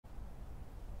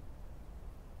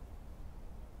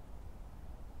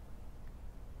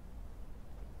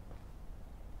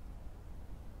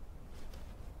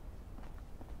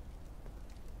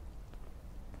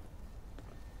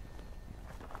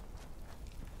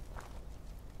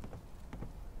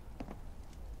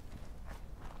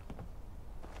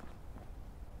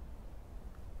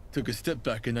Took a step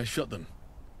back and I shot them.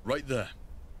 Right there.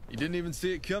 He didn't even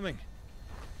see it coming.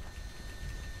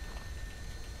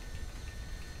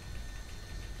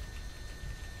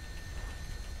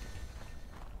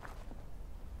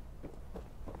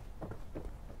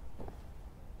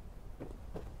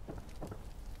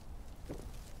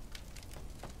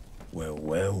 Well,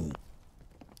 well.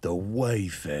 The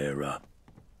Wayfarer.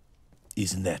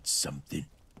 Isn't that something?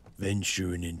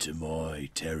 Venturing into my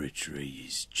territory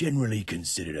is generally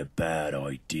considered a bad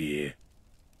idea.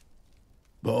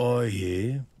 But I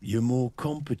hear you're more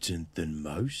competent than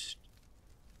most.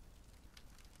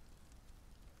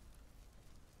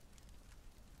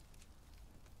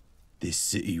 This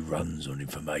city runs on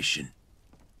information.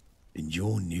 And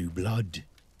you're new blood.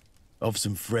 I've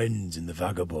some friends in the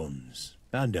Vagabonds,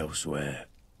 and elsewhere.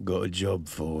 Got a job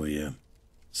for you.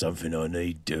 Something I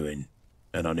need doing,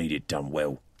 and I need it done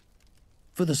well.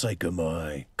 For the sake of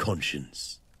my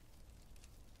conscience.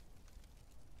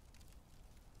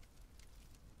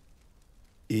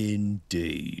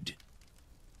 Indeed.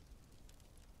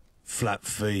 Flat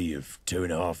fee of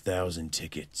 2,500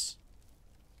 tickets.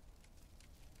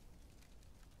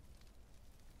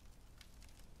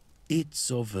 It's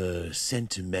of a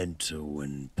sentimental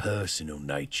and personal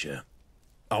nature.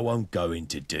 I won't go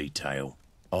into detail.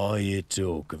 I hear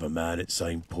talk of a man at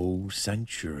St. Paul's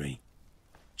Sanctuary.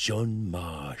 John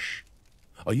Marsh.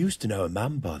 I used to know a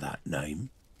man by that name.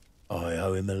 I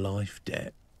owe him a life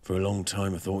debt. For a long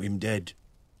time I thought him dead.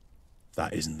 If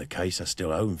that isn't the case, I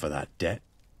still owe him for that debt.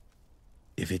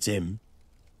 If it's him,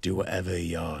 do whatever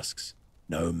he asks,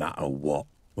 no matter what.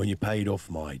 When you're paid off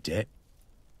my debt,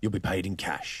 you'll be paid in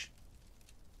cash.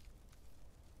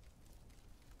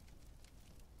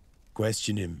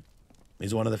 Question him.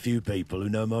 He's one of the few people who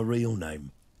know my real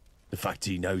name. The fact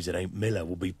he knows it ain't Miller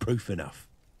will be proof enough.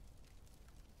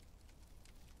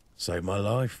 Saved my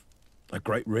life. At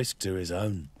great risk to his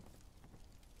own.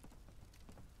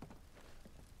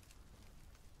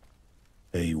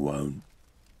 He won't.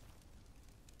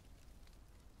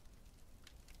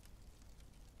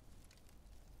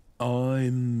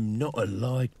 I'm not a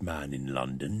liked man in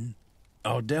London.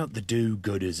 I doubt the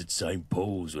do-gooders at St.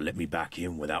 Paul's will let me back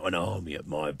in without an army at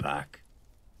my back.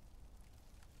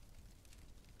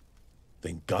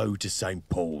 Then go to St.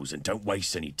 Paul's and don't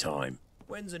waste any time.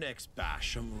 When's the next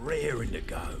bash? I'm raring to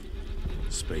go.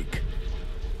 Speak.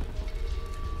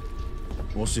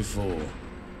 What's it for?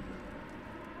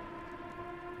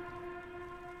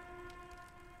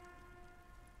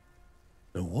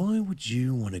 And why would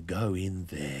you want to go in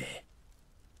there?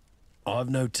 I've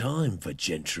no time for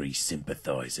gentry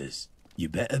sympathizers. You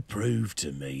better prove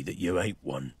to me that you ain't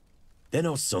one. Then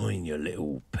I'll sign your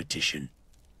little petition.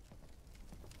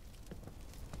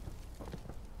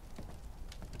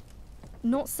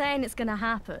 Not saying it's gonna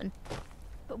happen,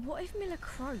 but what if Miller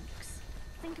croaks?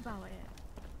 Think about it.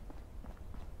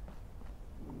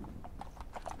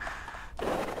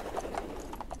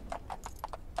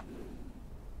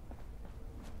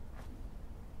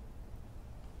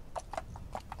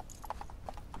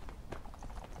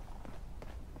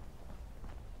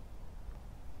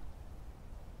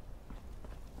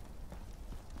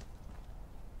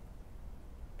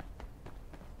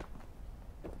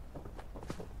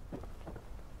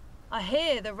 I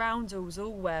hear the Roundels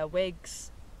all wear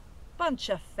wigs. Bunch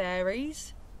of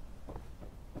fairies.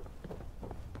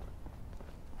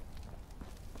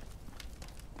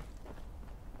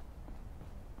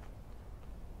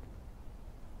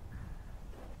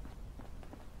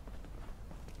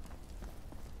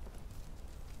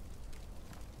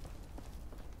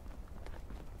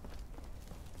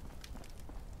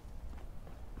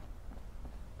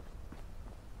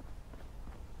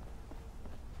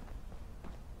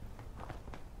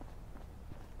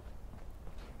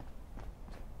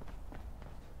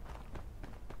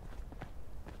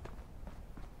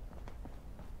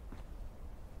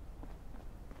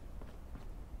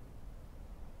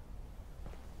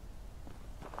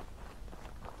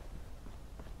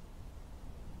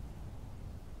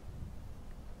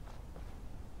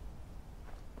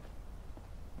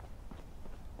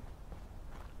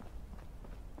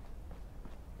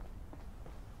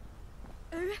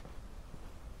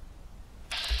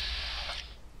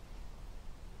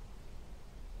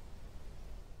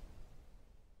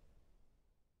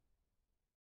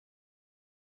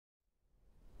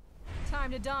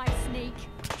 Time to die, sneak.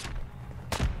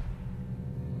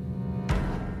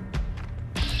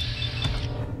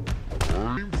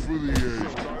 Aim for the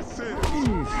edge. I said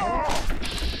it.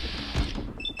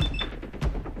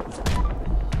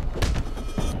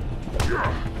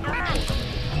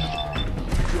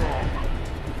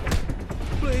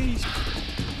 Please.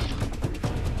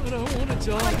 don't want to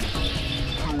die.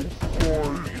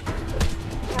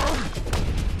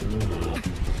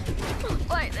 Not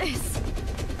like this.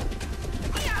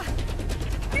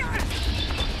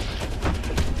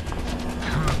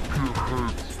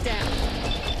 Step.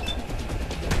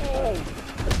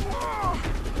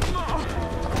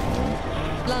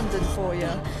 London for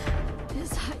you. Is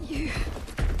that you?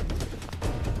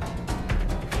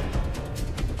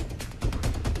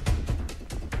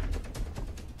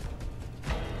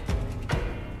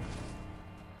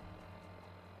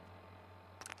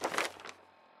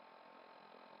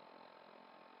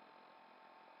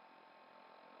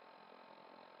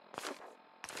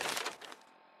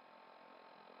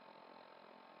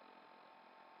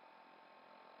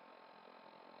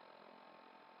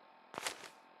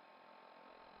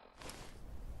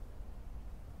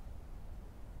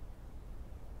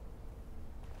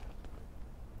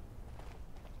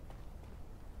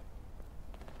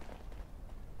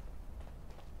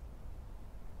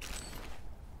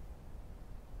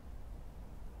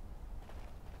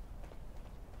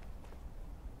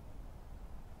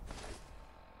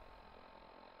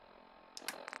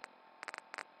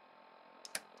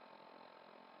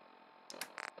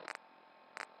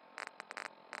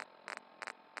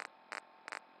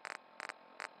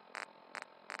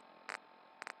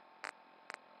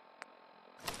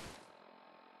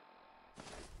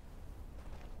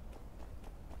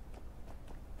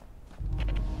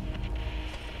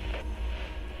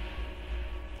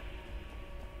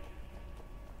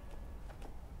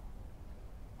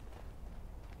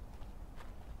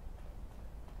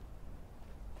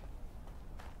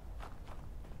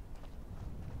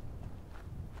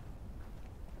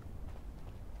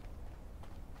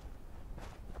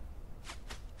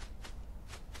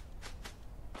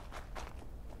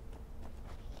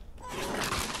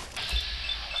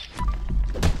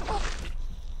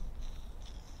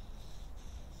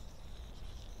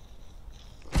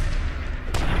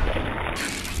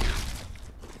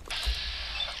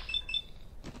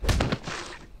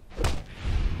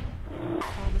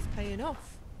 Karma's paying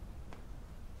off.